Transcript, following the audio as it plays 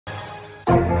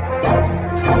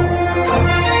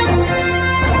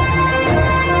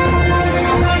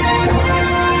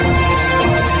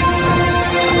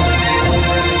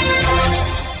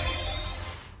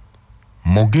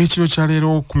Mugekiro kya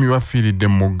leero 10 Bafiridde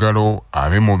Mumugalo,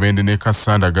 Abemubende ne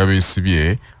Kasanda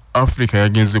Gabesibye, Afrika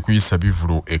yagenze kuyisa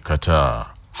Bivulu e Qatar.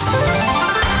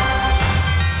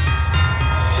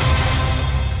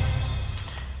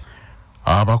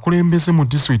 Abakulembeze mu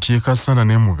disitulikiti y'e Kasanda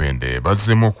ne Mubende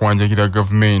bazzemu okwanjagira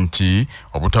gavumenti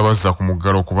obutabazza ku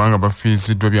Mugalo kubanga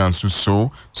bafiiziddwa bya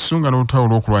nsusso so nga n'olutalo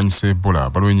lw'okulwanyisa Ebola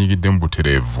balwenyigidde mu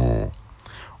butereevu.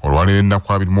 Olwaleero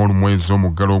ennaku 21 mwezi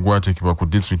Omugalo ogwateekebwa ku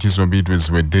disitulikiti zombi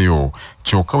ziweddeyo,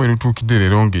 kyokka we lutuukidde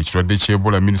leero ng'ekirwadde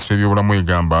ky'Ebola minisitule y'ebyobulamu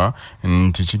egamba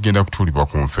nti kigenda kutuulibwa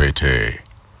ku nfeete.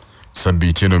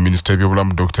 Sabbiiti eno minisitule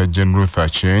y'ebyobulamu Dr. Jane Ruth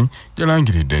Acheng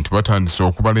yalangiridde nti batandise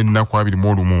okubala ennaku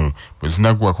 21 bwe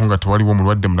zinaggwako nga tewaliwo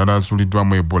mulwadde mulala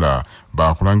azuuliddwamu Ebola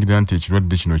baakulangirira nti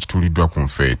ekirwadde kino kituuliddwa ku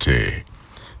nfeete.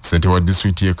 Ssente wa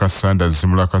disitulikiti y'e Kasanda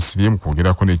Zimula Kasirye mu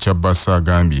kwogerako ne Kyabasa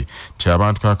agambye nti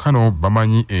abantu kaakano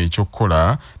bamanyi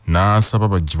ekyokkola n'asaba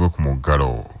baggyibwe ku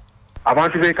Mugalo.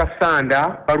 Abantu b'e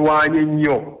Kasanda balwanye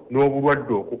nnyo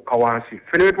n'obulwadde okukka wansi.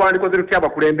 Ffene bwe twandikoze tutya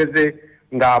abakulembeze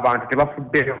ng'abantu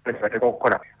tebafuddeyo tebateeka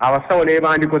okukola. Abasawo ne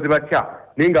bandikoze batya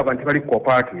naye ng'abantu bali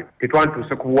cooperative.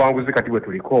 Tetwantuuse ku buwanguzi kati bwe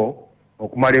tuliko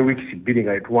okumala ewiikisi 2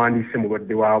 nga tetuwandiise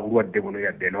mulwadde wa bulwadde buno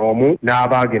yadde n'omu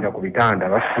n'abaagenda ku bitanda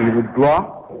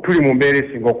basiibuddwa. Tuli mu mbeera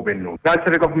esinga okuba ennungi.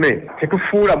 Nansabye gavumenti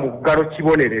tetufuula Mugalo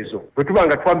kibonerezo bwe tuba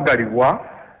nga twaggalibwa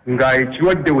nga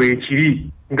ekirwadde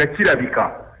weekiri nga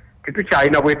kirabika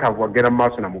tetukyalina bwetaavu bwagenda mu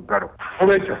maaso na Mugalo.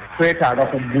 Olwekyo twetaaga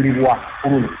kuggulibwa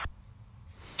kululu.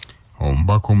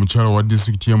 Omubaka omukyala wa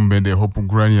disitulikiti y'e Mubende Hope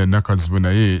Grania Nakazibwe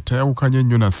naye tayawukanye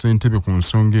nnyo na ssentebe ku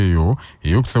nsonga eyo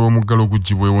ey'okusaba Omugalo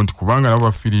guggyibwewo nti kubanga nabo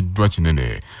bafiiriddwa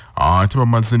kinene ate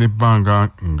bamaze n'ebbanga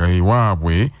nga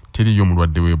ewaabwe teriyo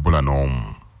mulwadde w'Ebola n'omu.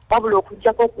 Wabula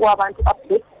okujjako okuwa abantu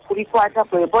update ku bikwata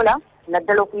ku Ebola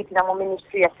naddala okuyitira mu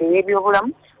minisitule yaffe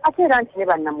y'ebyobulamu ate era nti ne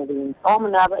bannamubende awamu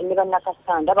ne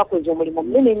bannakasanda bakoze omulimu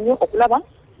munene nnyo okulaba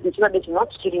ekirwadde kino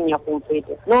kikirinnya ku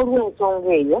nfeete.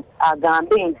 N'olw'ensonga eyo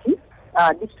agambe nti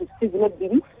disitulikiti zino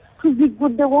 2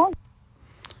 tuzigguddewo.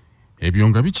 Ebyo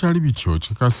nga bikyali bityo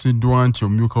kikasiddwa nti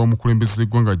omumyuka w'omukulembeze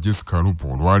w'eggwanga Jessica Lupo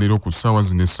olwaleero ku ssaawa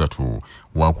 4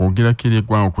 wakwogerako eri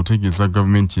eggwanga okutegeeza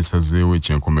gavumenti esazeewo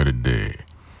ekyenkomeredde.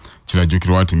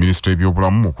 Kirajjukirwa nti minisitule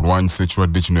y'ebyobulamu mu kulwanyisa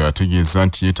ekirwadde kino yategeeza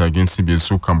nti yeetaaga ensimbi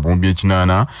ezisukka mu bihumbi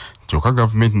 8 kyokka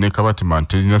gavumenti ne kabatima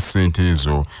terina ssente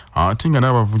ezo ate nga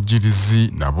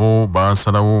n'abavujjirizi nabo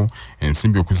baasalawo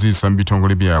ensimbi okuziyisa mu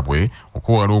bitongole byabwe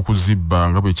okwewala okuzibba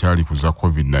nga bwe kyali ku za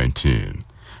COVID-19.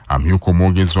 Amyuka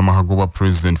omwogezi w'amahanga wa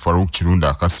President Farouk Kirunda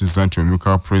akasizza nti omumyuka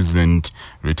wa President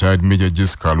Retired Major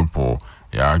Jessica Lupo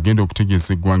yagenda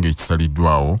okutegeeza eggwanga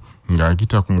ekisaliddwawo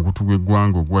ng'agita ku mukutu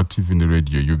gw'eggwanga ogwa TV ne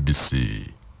radio UBC.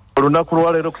 Olunaku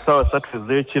lwaleero ku ssaawa 3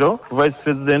 ez'ekiro Vice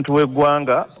President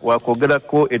w'eggwanga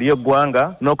wakwogerako eri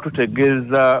eggwanga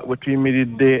n'okututegeeza bwe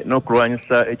tuyimiridde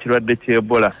n'okulwanyisa ekirwadde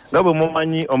ky'Ebola. Nga bwe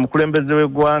mumanyi omukulembeze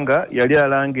w'eggwanga yali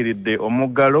alangiridde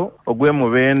Omugalo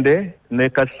ogw'Emubende ne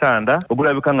Kasanda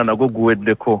ogulabika nga nagwo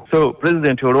guweddeko. So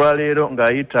President olwaleero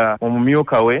ng'ayita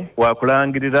omumyuka we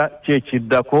wakulangirira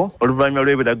kyekiddako oluvannyuma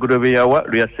lw'ebiragiro bye yawa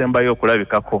lwe yasembayo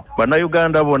okulabikako.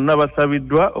 Bannayuganda bonna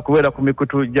basabiddwa okubeera ku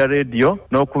mikutu gya radio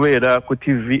n'okubeera ku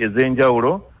TV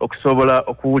ez'enjawulo okusobola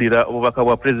okuwulira obubaka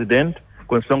bwa President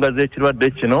ku nsonga z'ekirwadde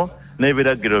kino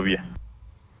n'ebiragiro bye.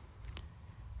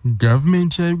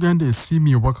 Gavumenti ya Uganda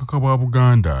esiimye obwakaka bwa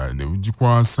Buganda ne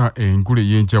bugikwasa engule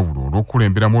y'enjawulo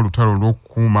olw'okulemberamu olutalo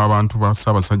olw'okukuuma abantu ba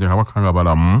Ssaabasajja Kabaka nga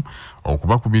balamu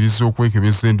okubakubiriza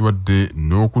okwekebeza endwadde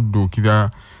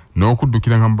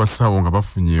n'okuddukira nga mu basawo nga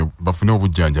bafune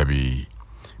obujjanjabi.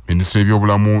 Minisitule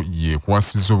y'ebyobulamu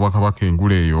yeekwasizza Obwakabaka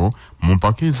engule eyo mu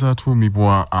mpaka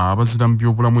ezaatuumibwa abazira mu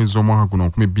byobulamu ez'omwaka guno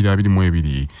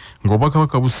 2022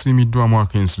 ng'Obwakabaka busiimiddwamu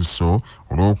ak'ensusso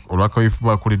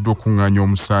olw'akaweefube akoleddwa okuŋŋaanya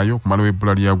omusaayi okumalawo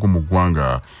Ebola lyagwo mu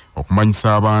ggwanga,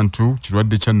 okumanyisa abantu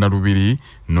kirwadde kya Nalubiri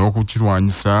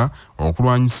n'okukirwanyisa,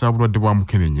 okulwanyisa obulwadde bwa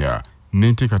Mukenenya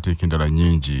n'enteekateeka endala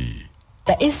nnyingi.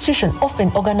 The institution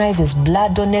often organizes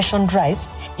blood donation drives,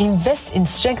 invests in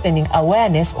strengthening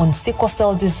awareness on sickle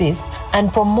cell disease,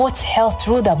 and promotes health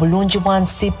through the Bulungi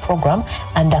 1C program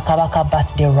and the Kabaka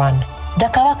Birthday Run. The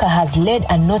Kabaka has led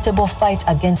a notable fight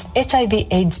against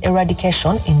HIV/AIDS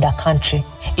eradication in the country.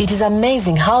 It is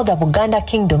amazing how the Buganda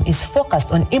Kingdom is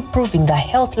focused on improving the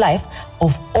health life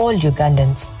of all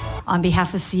Ugandans. On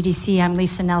behalf of CDC, I'm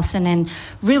Lisa Nelson, and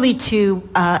really to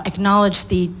acknowledge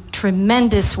the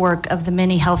tremendous work of the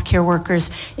many healthcare workers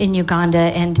in Uganda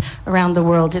and around the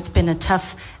world. It's been a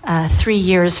tough 3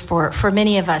 years for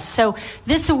many of us. So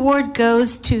this award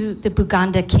goes to the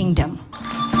Buganda Kingdom.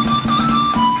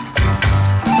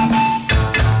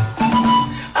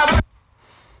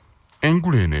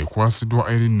 Engulene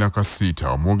ekwasiddwa Erin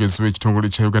Nakasita omwogezi w'ekitongole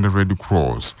kya Uganda Red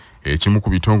Cross ekimu ku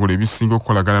bitongole ebisinga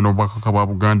okukolagana n'obwakabaka bwa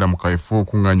Buganda mu kaifo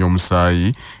okuŋŋaanya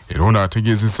omusaayi era ono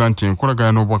ategeezezza nti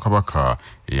enkolagana n'obwakabaka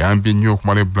eyambye nnyo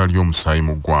okumala ebbula ly'omusaayi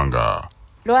mu ggwanga.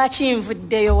 Lwaki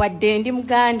nvuddeyo wadde ndi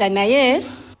Muganda naye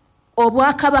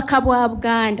obwakabaka bwa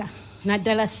Buganda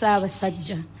naddala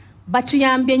Ssaabasajja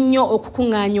batuyambye nnyo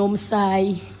okukuŋŋaanya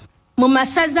omusaayi mu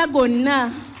masaza gonna.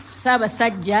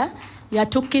 Ssaabasajja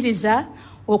yatukkiriza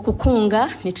okukunga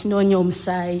ne tunoonya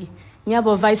omusaayi.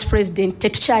 Nyabo Vice President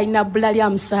tetukyalina bbula lya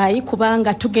musaayi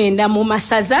kubanga tugenda mu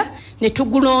masaza ne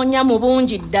tuguloonya mu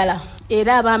bungi ddala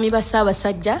era abaami ba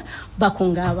Ssaabasajja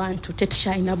bakunga abantu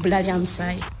tetukyalina bbula lya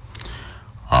musaayi.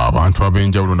 Abantu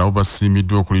ab'enjawulo nabo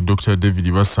basiimiddwa okuli Dr.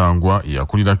 David Basangwa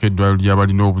yakulirako eddwaliro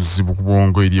ly'abalina obuzibu ku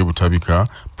bwongo ery'ebutabika.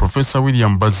 Professor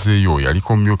William Bazeeyo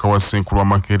yaliko omumyuka wa Ssenkulu wa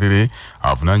Makerere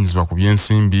avunaanyizibwa ku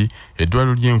by'ensimbi.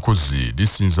 Eddwaliro ly'Enkozi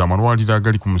lisinza amalwaliro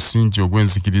agali ku musingi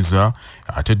ogw'enzikiriza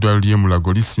ate eddwaliro ly'e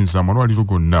Mulago lisinza amalwaliro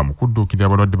gonna mu kudduukirira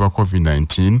abalwadde ba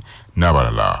COVID-19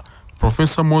 n'abalala.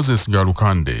 Professor Moses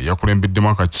Galukande yakulembeddemu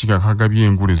akakiiko akagabye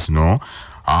engule zino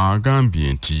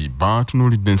agambye nti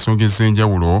batunuulidde ensonga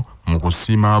ez'enjawulo mu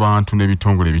kusiima abantu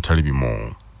n'ebitongole ebitali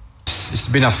bimu. It's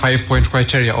been a 5-point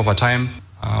criteria over time.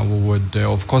 We would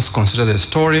of course consider the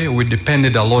story. We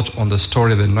depended a lot on the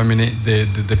story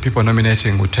the people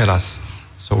nominating would tell us.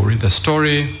 So we read the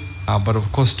story, but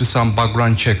of course do some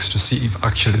background checks to see if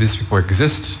actually these people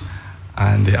exist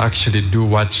and they actually do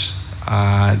what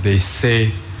they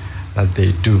say that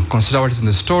they do. Consider what is in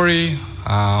the story,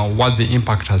 what the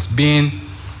impact has been,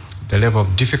 the level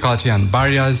of difficulty and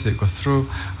barriers they go through,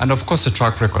 and of course the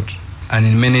track record. And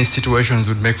in many situations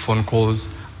we'd make phone calls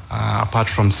apart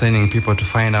from sending people to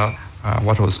find out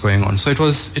what was going on. So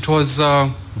it was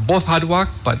both hard work,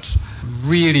 but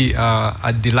really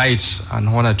a delight and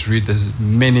honor to read this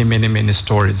many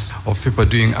stories of people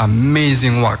doing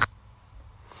amazing work.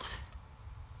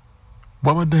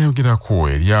 Bwabadde ayogerako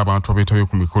eri abantu abeetabye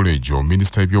ku mikolo egyo,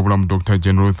 Minisita w'ebyobulamu Dr.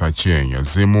 General Thacheng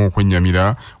yazzeemu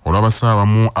okwennyamira olw'abasawo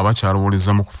abamu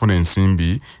abakyalowoleza mu kufuna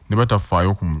ensimbi ne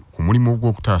batafaayo ku mulimu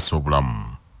gw'okutaasa obulamu.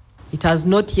 It has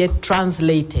not yet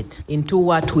translated into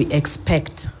what we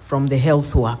expect from the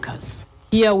health workers.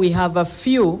 Here we have a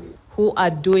few who are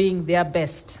doing their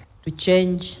best to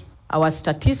change our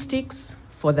statistics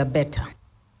for the better.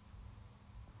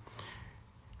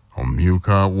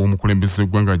 Omumyuka w'omukulembeze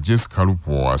gw'eggwanga Jessica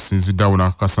Lupo asinzidde awo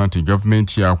n'akakasa nti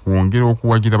gavumenti yakwongera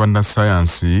okuwagira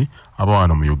bannassaayansi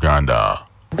abawano mu Uganda.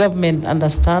 Government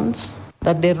understands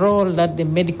that the role that the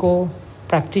medical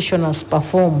practitioners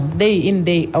perform day in,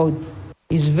 day out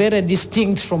is very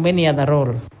distinct from any other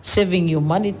role, saving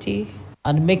humanity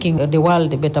and making the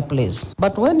world a better place.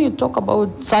 But when you talk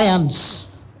about science,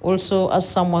 also as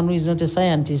someone who is not a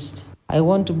scientist, I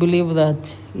want to believe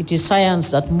that it is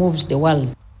science that moves the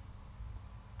world.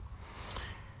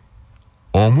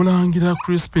 Omulangira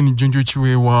Crispin Jjunju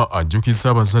Kiweewa ajjukizza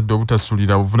abazadde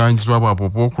obutasulira buvunaanyizibwa bwabwe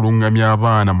obw'okulungamya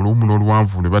abaana mu luwummula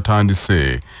oluwanvu lwe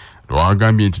batandise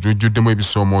lwagambye nti lujjuddemu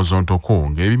ebisoomoozo ntoko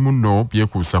ng'ebimu nno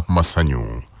byekuusa ku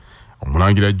masanyu.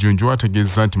 Omulangira Jjunju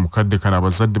ategeezza nti mukadde kano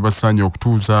abazadde basaanye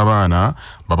okutuuza abaana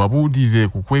bababuulirire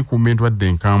ku kwekuuma endwadde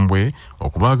enkambwe,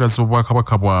 okubaagaza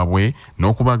obwakabaka bwabwe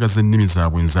n'okubaagaza ennimi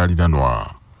zaabwe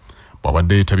enzaaliranwa.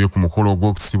 Bwabadde yeetabye ku mukolo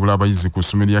ogw'okusibula abayizi ku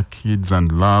ssomero lya Kids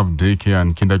and Love Daycare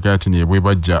and Kindergarten e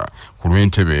Bwebajja ku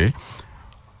Lwentebe,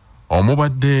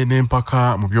 omubadde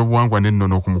n'empaka mu byobuwangwa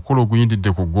n'ennono ku mukolo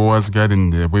oguyindidde ku Goers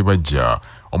Garden e Bwebajja,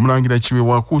 Omulangira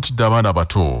Kiweewa akuutidde abaana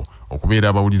abato okubeera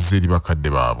abawuliza eri bakadde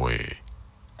baabwe.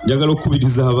 Njagala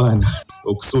okukubiriza abaana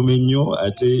okusoma ennyo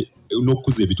ate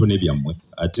n'okukuza ebitone byammwe.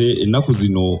 Ate ennaku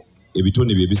zino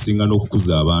ebitone bye bisinga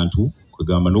n'okukuza abantu,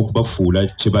 kwegamba n'okubafuula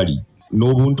kye bali.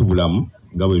 N'obuntu bulamu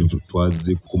nga bwe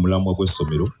twazze ku mulamwa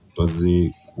gw'essomero,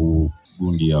 twazze ku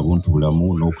gundi ya buntu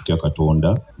bulamu n'okutya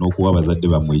Katonda n'okuwa abazadde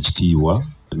bammwe ekitiibwa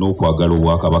n'okwagala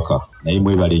obwakabaka. Naye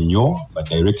mwebale nnyo ba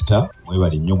director,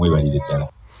 mwebale nnyo, mwebalire ddala.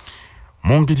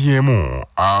 Mu ngeri emu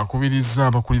akubirizza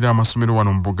abakulira amasomero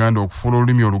wano mu Buganda okufuula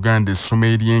olulimi Oluganda essomo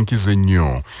ery'enkizo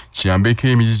ennyo kiyambeko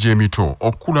emigigi emito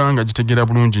okukula nga gitegeera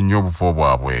bulungi nnyo obuvo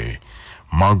bwabwe.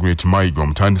 Margaret Maigo,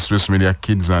 omutandisi w'essomero lya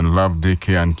Kids and Love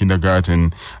Daycare and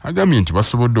Kindergarten, agambye nti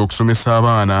basobodde okusomesa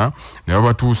abaana ne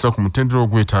babatuusa ku mutendera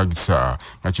ogwetaagisa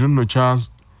nga kino nno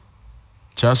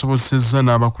kyasobozesezza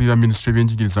n'abakulira minisitule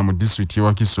y'ebyenjigiriza mu disitulikiti y'e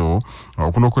Wakiso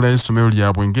okunokolera essomero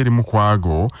lyabwe ng'erimu ku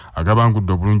ago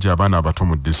agabangudde obulungi abaana abato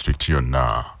mu disitulikiti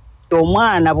yonna.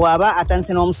 Omwana bw'aba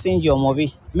atandise n'omusingi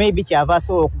omubi maybe kyava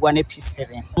asobola okugwa ne P7.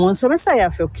 Mu nsomesa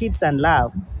yaffe Kids and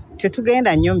Love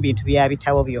tetugenda nnyo mu bintu bya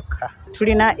bitabo byokka.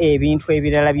 Tulina ebintu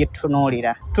ebirala bye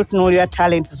tutunuulira. Tutunuulira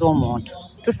talent z'omuntu,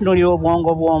 tutunuulira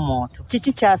obwongo bw'omuntu.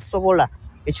 Kiki kyasobola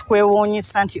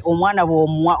ekikwewuunyisa nti omwana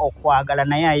bw'omuwa okwagala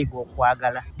naye ayiga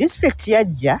okwagala. Disitulikiti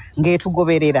yajja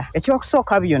ng'etugoberera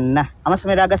ekyokusooka byonna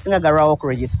amasomero agasinga galwawo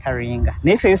okuregisteringa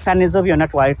naye ffe ebisaanizo byonna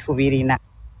twali tubirina.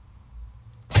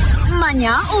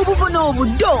 Manya obuvuna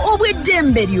obuddo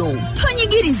obw'eddembe lyo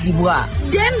tonyigirizibwa.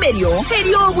 Ddembe lyo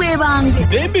ery'obwebange.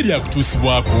 Ddembe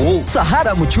lyakutuusibwako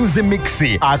Sahara Mukyuzi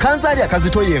Mixi akanzaali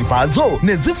akazitoya envaazo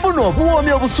ne zifuna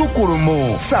obuwoomi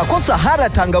obusukkulumu. Saako Sahara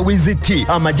Tangawizi Tea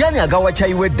amajaani agawa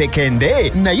caayi w'eddekende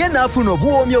naye n'afuna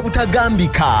obuwoomi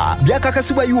obutagambika.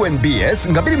 Byakakasibwa UNBS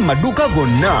nga biri mu maduuka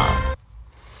gonna.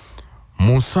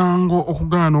 Musango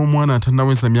okugaana omwana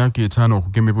atannaweza myaka 5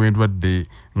 okugemebwa endwadde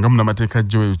nga munnamateeka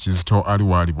Joel Kizito ali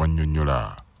waali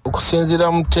bw'annyonnyola.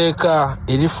 Okusinziira mu tteeka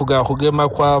erifuga okugema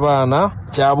kw'abaana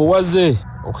kya buwaze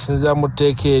okusinziira mu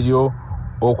tteeka eryo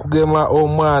okugema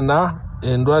omwana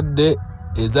endwadde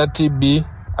eza TB,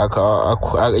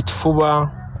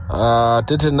 ekifuba,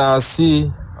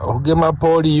 tetenasi, okugema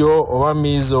polio oba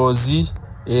measles,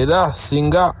 era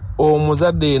singa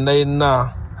omuzadde yenna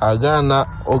agaana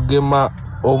ogema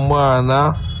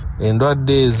omwana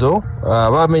endwadde ezo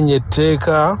bamenye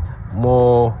etteeka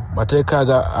mu mateeka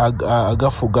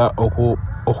agafuga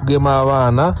okugema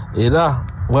abaana, era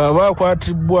bw'aba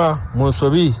akwatibwa mu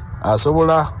nsobi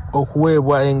asobola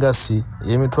okuweebwa engasi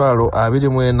y'emitwalo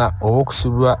 24 oba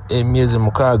okusibwa emyezi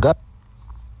 6.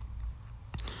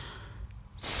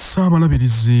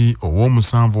 Saabalabirizi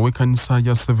ow'omusanvu w'ekkanisa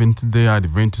ya Seventh Day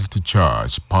Adventist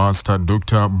Church Pastor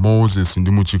Dr. Moses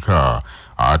Ndimukika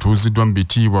atuuziddwa mu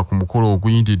bitiibwa ku mukolo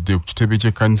oguyindidde ku kitebe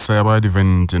ky'ekkanisa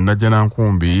y'Abadvent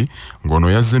Najjanankumbi ng'ono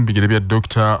yazze mu bigere bya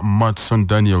Dr. Matson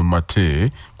Daniel Mate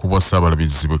ku bwa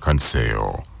saabalabirizi bw'ekkanisa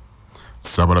eyo.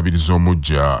 Saabalabirizi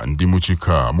omujja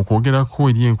Ndimukika mu kwogerako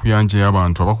eri enkuyanja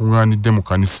y'abantu abakuŋŋaanidde mu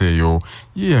kkanisa eyo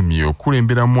yeeyamye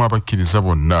okukulemberamu abakkiriza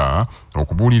bonna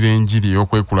okubuulira enjiri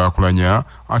y'okwekulaakulanya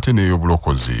ate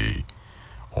n'ey'obulokozi.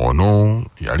 Ono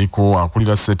yaliko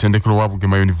akulira ssettendekero wa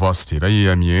Bugema University era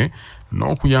yeeyamye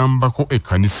n'okuyambako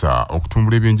ekkanisa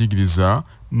okutumbula ebyenjigiriza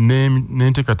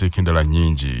n'enteekateeka endala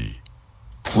nnyingi.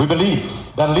 We believe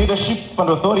that leadership and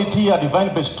authority are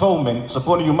divine bestowments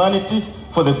upon humanity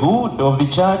for the good of the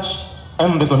church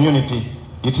and the community.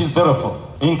 It is therefore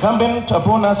incumbent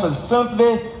upon us as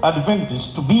Seventh-day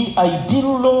Adventists to be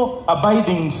ideal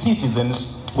law-abiding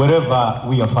citizens wherever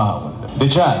we are found. The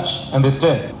church and the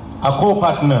state are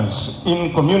co-partners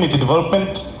in community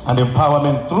development and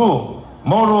empowerment through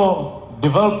moral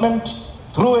development,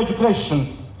 through education,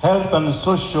 health and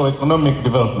socio-economic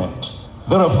development.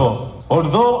 Therefore,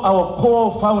 although our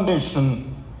core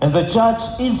foundation as a church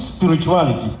is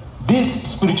spirituality, this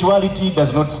spirituality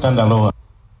does not stand alone.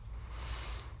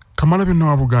 Kamalabyonna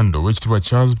wa Buganda ow'ekitiibwa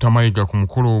Charles Tamayiga ku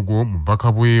mukolo ogwo mu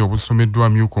bubaka bwe obusomeddwa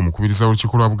amyuka omukubiriza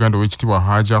w'olukiiko lwa Buganda ow'ekitiibwa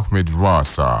Hajji Ahmed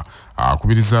Rwasa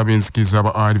akubiriza ab'enzikiriza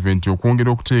aba Advent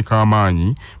okwongera okuteeka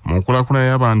amaanyi mu nkulaakulana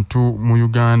y'abantu mu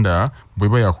Uganda bwe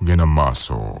bayakugenda mu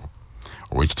maaso.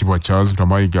 Owekitiibwa Charles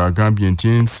Tamayiga agambye nti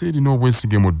ensi erina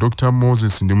obwesige mu Dr.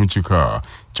 Moses Ndimukika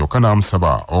kyokka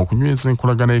n'amusaba okunyweza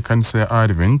enkolagana y'ekkanisa ya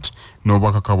Advent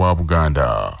n'obwakaka bwa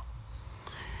Buganda.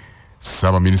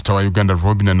 Ssaabaminisita wa Uganda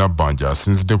Robina Nabbanja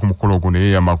asinzidde ku mukolo ogwo ne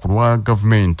yeeyama ku lwa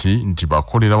gavumenti nti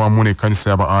bakolera wamu n'ekkanisa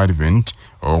y'aba Advent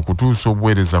okutuusa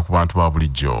obuweereza ku bantu ba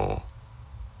bulijjo.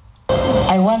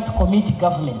 I want to commit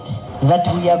government that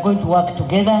we are going to work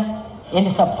together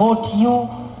and support you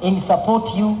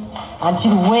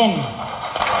until when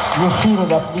you feel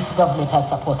that this government has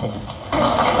supported.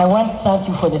 I want to thank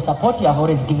you for the support you have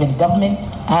always given government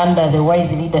under the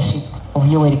wise leadership of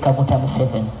Yoweri Kaguta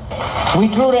Museveni. We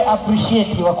truly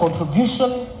appreciate your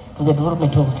contribution to the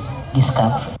development of this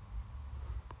country.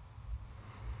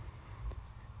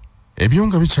 Ebyo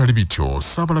nga bikyali bityo,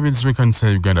 Ssaabalabirizi w'ekkanisa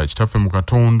ya Uganda kitaffe mu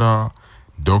Katonda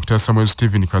Dr. Samuel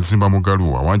Stephen Kazimba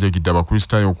Mugalu awanjagidde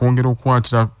abakristaayo okwongera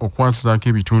okwasizaako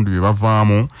ebitundu bye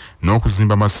bavaamu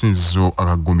n'okuzimba amasinzizo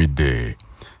agaggumidde.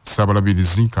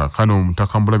 Ssabalabirizi kaakano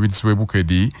omutakambulabirizi w'e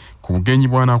Bukedi ku bugenyi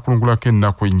bw'anaakulungulako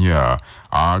ennaku 4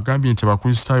 agambye nti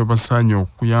abakristaayo basaanye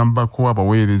okuyambako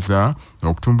abaweereza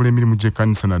okutumbula emirimu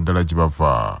gy'ekkanisa naddala gye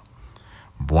bava.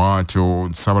 Bwatyo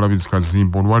Ssabalabizi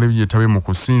Kazimba olwaleero yeetabe mu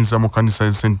kusinza mu kkanisa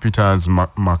ya St Peters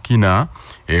Makina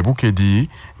e Bukedi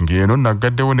ng'eno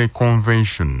naggaddewo ne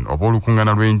convention oba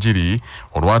olukuŋŋaana lw'enjiri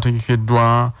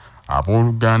olwategekeddwa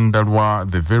abooluganda lwa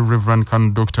the Very Reverend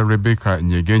Canon Dr. Rebecca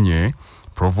Nyegenye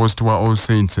Provost wa All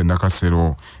Saints e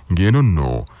Nakasero ng'eno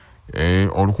nno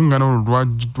olukuŋŋaana olwo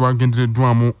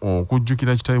lwagendereddwamu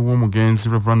okujjukira kitaawe w'omugenzi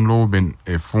Reverend Reuben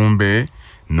Efumbe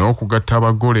n'okugatta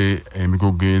abagole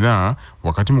emigogo ena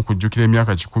wakati mu kujjukira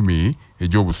emyaka 10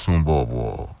 egy'obusumba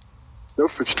obwo.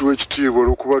 Naffe kituwa ekitiibwa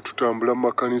olw'okuba tutambula mu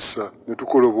makanisa ne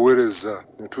tukola obuweereza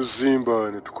ne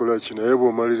tuzimba ne tukola ki naye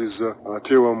bw'omaliriza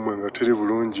ate ewammwe nga teri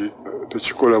bulungi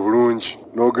tekikola bulungi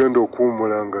n'ogenda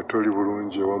okuwummula nga toli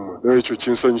bulungi ewammwe. Naye ekyo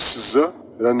kinsanyusizza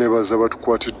era neebaza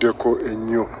batukwatiddeko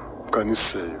ennyo mu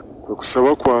kanisa eyo.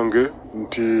 Okusaba kwange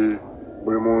nti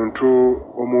buli muntu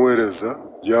omuweereza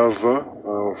gy'ava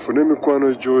ofune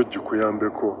emikwano gyo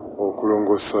gikuyambeko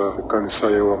okulongosa ekkanisa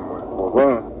y'ewammwe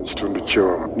oba ekitundu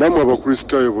ky'ewammwe. Nammwe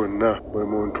abakristaayo bonna buli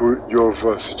muntu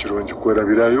gy'ova si kirungi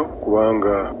kwerabirayo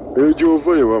kubanga eyo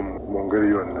gy'ova ewammwe mu ngeri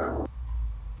yonna.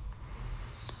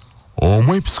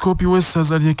 Omwepisikoopi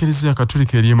w'essaza ly'Eklezia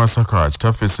Katolika ery'e Masaka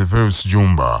Kitaffe Severus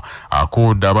Jumba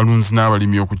akoodde abalunzi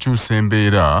n'abalimi okukyusa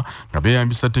embeera nga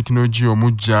beeyambisa tekinologiya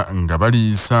omujja nga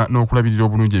baliisa n'okulabirira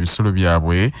obulungi ebisolo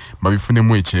byabwe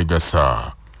babifunemu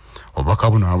ekyegasa. Obubaka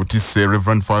buno abutisse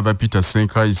Reverend Father Peter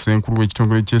Senkai Senkulu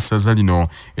w'ekitongole ky'essaza lino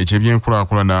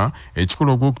eky'ebyenkulaakulana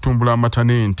ekikola ogw'okutumbula amata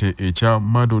n'ente ekya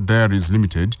Mado Dairies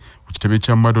Limited ku kitebe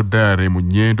kya Mado Dairy mu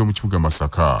Nnyendo mu kibuga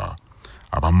Masaka.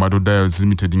 Abamado Dairies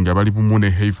Limited nga bali bumu ne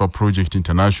Heifer Project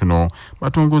International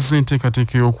batongozza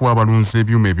enteekateeka y'okuwa abalunzi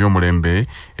ebyuma eby'omulembe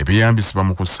ebyeyambisibwa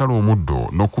mu kusala omuddo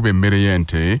n'okuba emmere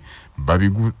y'ente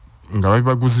nga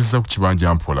babibaguzizza ku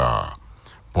kibanja mpola.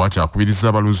 Bw'atyo akubiriza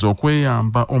abalunzi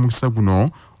okweyamba omukisa guno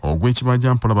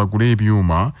ogw'ekibanja mpola bagule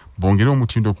ebyuma bongere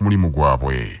omutindo ku mulimu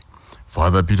gwabwe.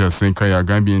 Father Peter Senkai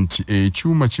agambye nti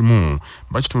ekyuma kimu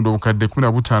bakitunda obukadde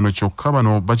 15 kyokka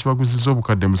bano bakibaguzizza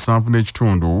obukadde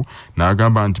 7.5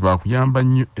 n'agamba nti bakuyamba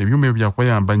nnyo ebyuma ebyo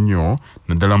byakuyamba nnyo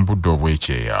naddala mu budde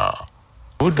obw'ekyeya.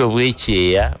 Budde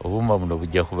obw'ekyeya obuma buno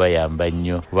bujja kubayamba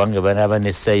nnyo kubanga banaaba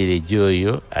ne silage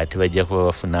oyo ate bajja kuba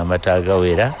bafuna amata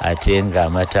agawera ate nga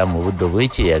amata mu budde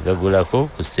obw'ekyeya gagulako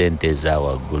ku ssente eza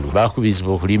waggulu.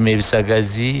 Baakubizibwa okulima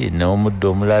ebisagazi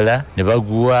n'omuddo omulala ne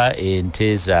baguwa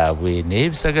ente zaabwe naye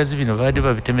ebisagazi bino baadde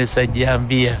babitemesa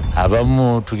jambiya.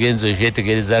 Abamu tugenza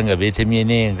okwetegereza nga beetemye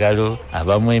n'engalo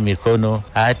abamu emikono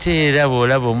ate era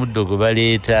bw'olaba omuddo gwe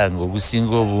baleeta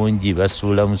ng'ogusinga obungi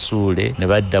basuula musuule ne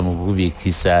badda mu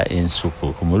gubiki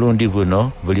ensuku. Ku mulundi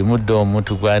guno buli muddo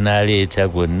omuntu gw'anaaleeta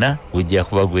gwonna gujja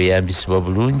kuba gweyambisibwa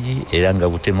bulungi era nga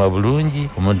gutema bulungi.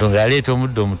 Omuntu ng'aleeta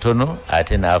omuddo omutono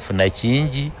ate n'afuna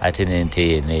kingi ate n'ente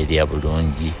ye n'erya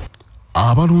bulungi.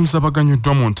 Abalunzi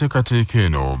abaganyuddwa mu nteekateeka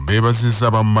eno beebazizza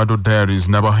aba Mado Dairies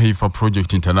n'aba Heifer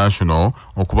Project International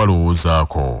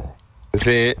okubalowoozaako.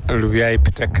 Nze Lubyayi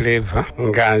Peter Clever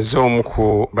nga nze omu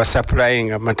ku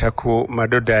basaplayinga amata ku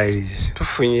Mado Dairies.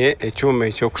 Tufunye ekyuma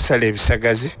ekyokusala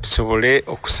ebisagazi tusobole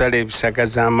okusala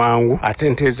ebisagazi amangu ate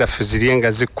ente zaffe zirye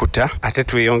nga zikkuta ate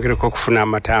tweyongereko okufuna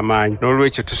amata amangi.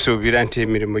 N'olwekyo tusuubira nti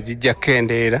emirimu gijja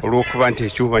kendeera olw'okuba nti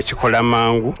ekyuma kikola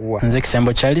mangu. Nze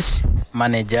Kisembo Charles,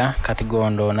 manager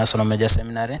Katigondo National Major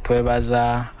Seminary.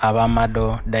 Twebaza aba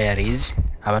Mado Dairies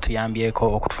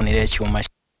abatuyambyeko okutufunira ekyuma.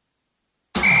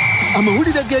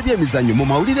 Amawulire g'ebyemizannyo mu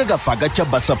mawulire gaffe agakya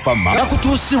Basafama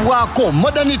gakutuusibwako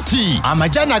Modernity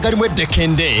amajani agalimu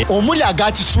eddekende omuli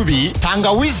aga kisubi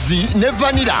tangawizi ne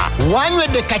vanira.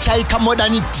 Wanywedde kacayi ka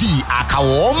Modernity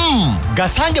akawoomu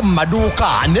gasange mu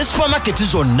maduuka ne supermarket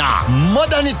zonna.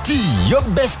 Modernity your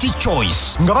best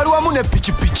choice nga bali wamu ne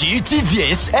pikipiki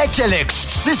TVS HLX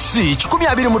CC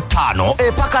 125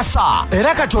 epakasa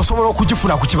era kati osobola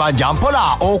okugifuna ku kibanja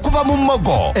mpola okuva mu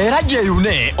Mogo era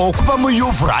gyeyune okuva mu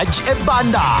Uvrage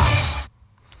ebanda.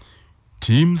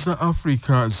 Teams za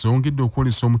Africa zongedde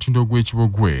okwolesa omutindo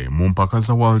gw'ekibogwe mu mpaka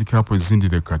za World Cup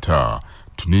ezindire Qatar.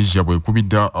 Tunisia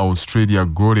bwekubidde Australia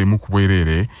goal emu ku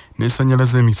bwereere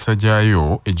n'esanyalaza emikisa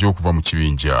gyayo egy'okuva mu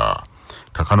kibinja.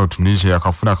 Kakano Tunisia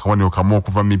yakafuna akawonero kamu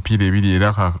okuva mu mipiira ebiri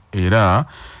era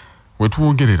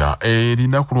wetuwogerera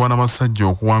erina kulwana masajja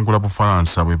okuwangula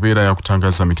Bufalansa bwebeera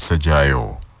yakutangaza mikisa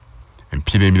gyayo.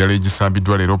 Empiira emirala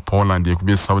egisambiddwa leero Poland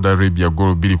ekubye Saudi Arabia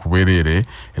goal 2 ku bwereere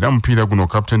era mupiira guno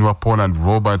kapiteni wa Poland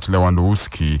Robert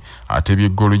Lewandowski atebye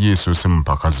goal yeesoose mu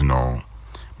mpaka zino.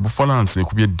 Bufalansa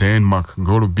ekubye Denmark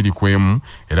goal 2 ku 1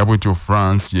 era bwetyo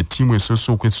France ye ttiimu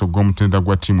esoose okwesogga omutenda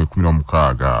gwa ttiimu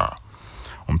 16.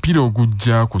 Omupiira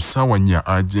ogujja ku ssaawa 4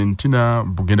 Argentina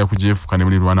bugenda kugyefuka ne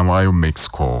mulirwana waayo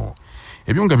Mexico.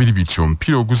 Ebyonga biri bityo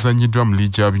mpira oguzanyiddwa mu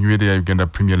liigi y'abinywere ya Uganda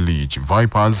Premier League.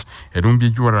 Vipers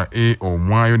erumbye URA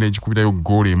omwayo n'egikubirayo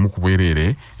ggoolo emu ku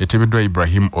bwereere etebeddwa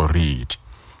Ibrahim Orid.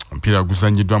 Mpira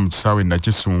guzanyiddwa mu kisaawe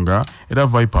Nakisunga era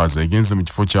Vipers egenze mu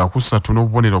kifo kya kusatu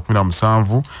n'obubonero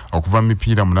 17 okuva mu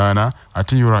mipiira 8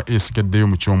 ate URA esigaddeyo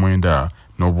mu ky'omwenda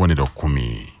n'obubonero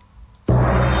 10.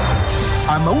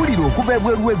 Amawulire okuva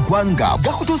ebweru w'eggwanga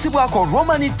gakutuusibwako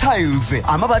Roman Tiles.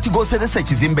 Amabaati g'oseresa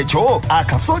ekizimbe kyo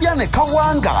akasolya ne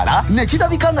kawangaala ne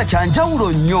kirabika nga kya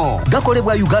njawulo nnyo.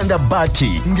 Gakolebwa Uganda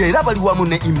Bati ng'era bali wamu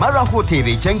ne Imara Hotel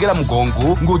ekyengera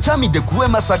Mugongo ng'okyamidde ku lw'e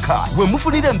Masaka we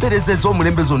mufunira empeereza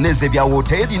ez'omulembe zonna ez'ebya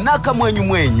woteeri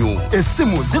n'akamwenyumwenyu.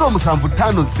 Essimu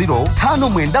 0750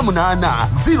 598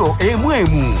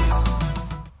 011.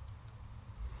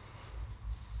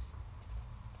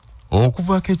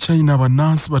 Okuvaako China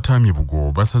bannansi batamye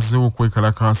bugo basazeewo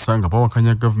okwekalakaasa nga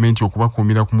bawakanya gavumenti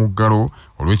okubakuumira ku muggalo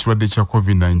olw'ekirwadde kya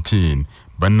COVID-19.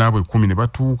 Bannaabwe 10 ne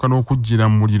batuuka n'okujjira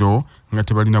mu muliro nga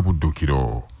tebalina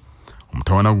buddukiro.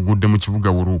 Omutawaana gugudde mu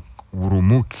kibuga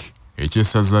Urumqi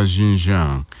eky'essaza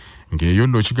Xinjiang ng'eyo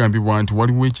nno kigambibwa nti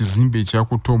waliwo ekizimbe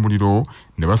ekyakutta omuliro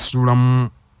ne basulamu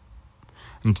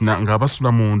nga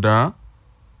basula munda.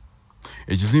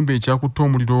 Ekizimbe ekyakutta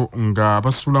omuliro nga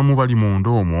basulamu bali munda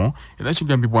omwo era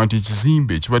kigambibwa nti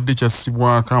ekizimbe kibadde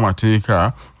kyassibwako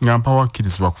amateeka nga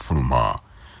mpawakkirizibwa kufuluma.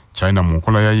 China mu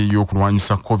nkola yayo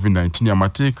ey'okulwanyisa COVID-19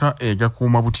 amateeka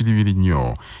egakuuma butiribiri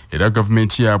nnyo era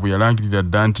gavumenti yaabwe yalangirira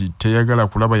dda nti teyagala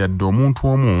kulaba yadde omuntu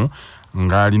omu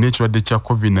ng'alina ekirwadde kya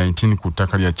COVID-19 ku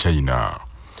ttaka lya China.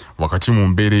 Wakati mu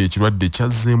mbeera ekirwadde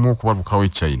kyazzeemu okubalukawo e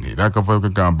China era agavayo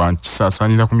gagamba nti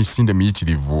kisaasaanira ku misinde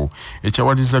miyitirivu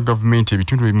ekyawaliriza gavumenti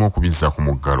ebitundu ebimu okubizza ku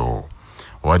muggalo.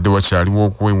 Wadde wakyaliwo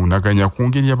okwewunaganya ku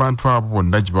ngeri abantu abo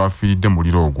bonna gye bafiiridde mu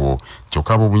muliro ogwo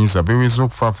kyokka ab'obuyinza beeweza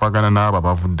okufaafaagana n'abo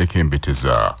abavuddeko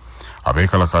embeteza.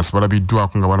 Abeekalakaasi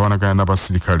balabiddwako nga balwanagana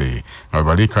n'abasirikale nga bwe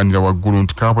baleekaanira waggulu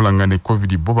nti kaabulanga ne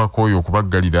COVID bo bakooye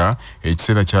okubaggalira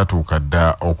ekiseera kyatuuka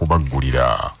dda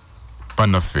okubaggulira.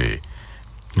 Bannaffe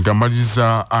nga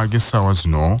maliriza ag'essaawa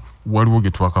zino waliwo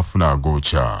ge twakafuna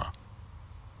agookya.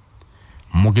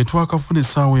 Mu ge twakafuna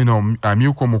essaawa eno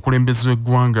amyuka omukulembeze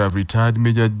w'eggwanga retired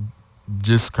Major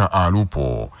Jessica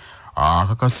Alupo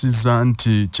akakasizza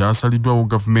nti kyasaliddwawo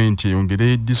gavumenti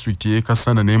eyongere disitulikiti y'e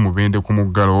Kasanda n'Emubende ku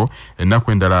muggalo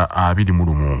ennaku endala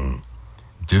 21.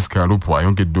 Jessica Alupo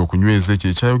ayongedde okunyweza ekyo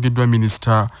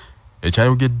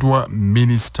ekyayogeddwa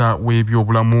minisita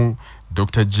w'ebyobulamu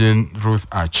Dr. Jane Ruth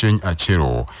Acheng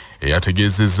Achero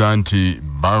eyategeezezza nti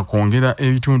bakongera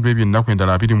ebitundu ebyo ennaku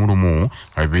endala 21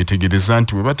 nga beetegereza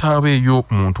nti bwe bataabeeyo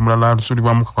muntu mulala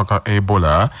alusulibwamu kakaka ka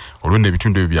Ebola olwo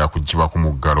n'ebitundu ebyo byakuggyibwa ku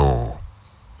muggalo.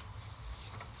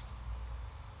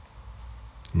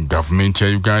 Gavumenti ya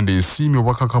Uganda esiimye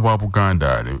obwakaka bwa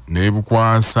Buganda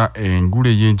n'ebukwasa engule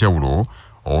ey'enjawulo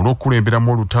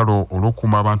olw'okulemberamu olutalo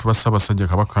olw'okuuma abantu ba Ssaabasajja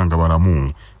Kabaka nga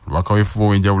balamu. Lwakaweefuba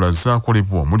ow'enjawulo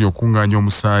zaakolebwa omuli okuŋŋaanya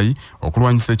omusaayi,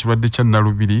 okulwanyisa ekirwadde kya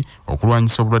Nalubiri,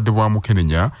 okulwanyisa obulwadde bwa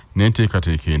Mukenenya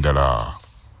n'enteekateeka endala.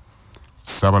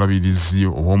 Ssaabalabirizi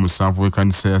ow'omusanvu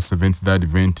w'ekkanisa ya Seventh-day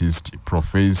Adventist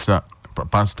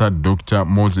Pastor Dr.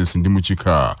 Moses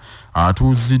Ndimukika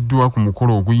atuuziddwa ku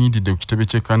mukolo oguyindidde ku kitebe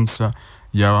ky'ekkanisa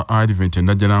ya Advent e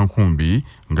Najjanankumbi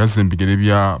ng'azza ebigere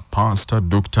bya Pastor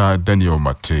Dr. Daniel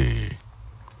Mate.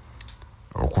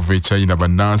 Okuva e China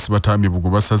bannansi batamye bugo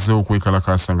basazeewo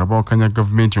okwekalakaasa nga bawakanya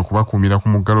gavumenti okubakuumira ku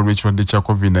muggalo lw'ekirwadde kya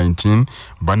COVID-19.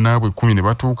 Bannaabwe 10 ne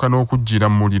batuuka n'okujjira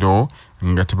mu muliro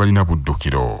nga tebalina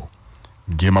buddukiro.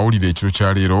 Ge mawulire ekiro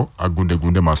kya leero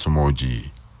agundegunde Maaso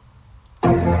Moogi.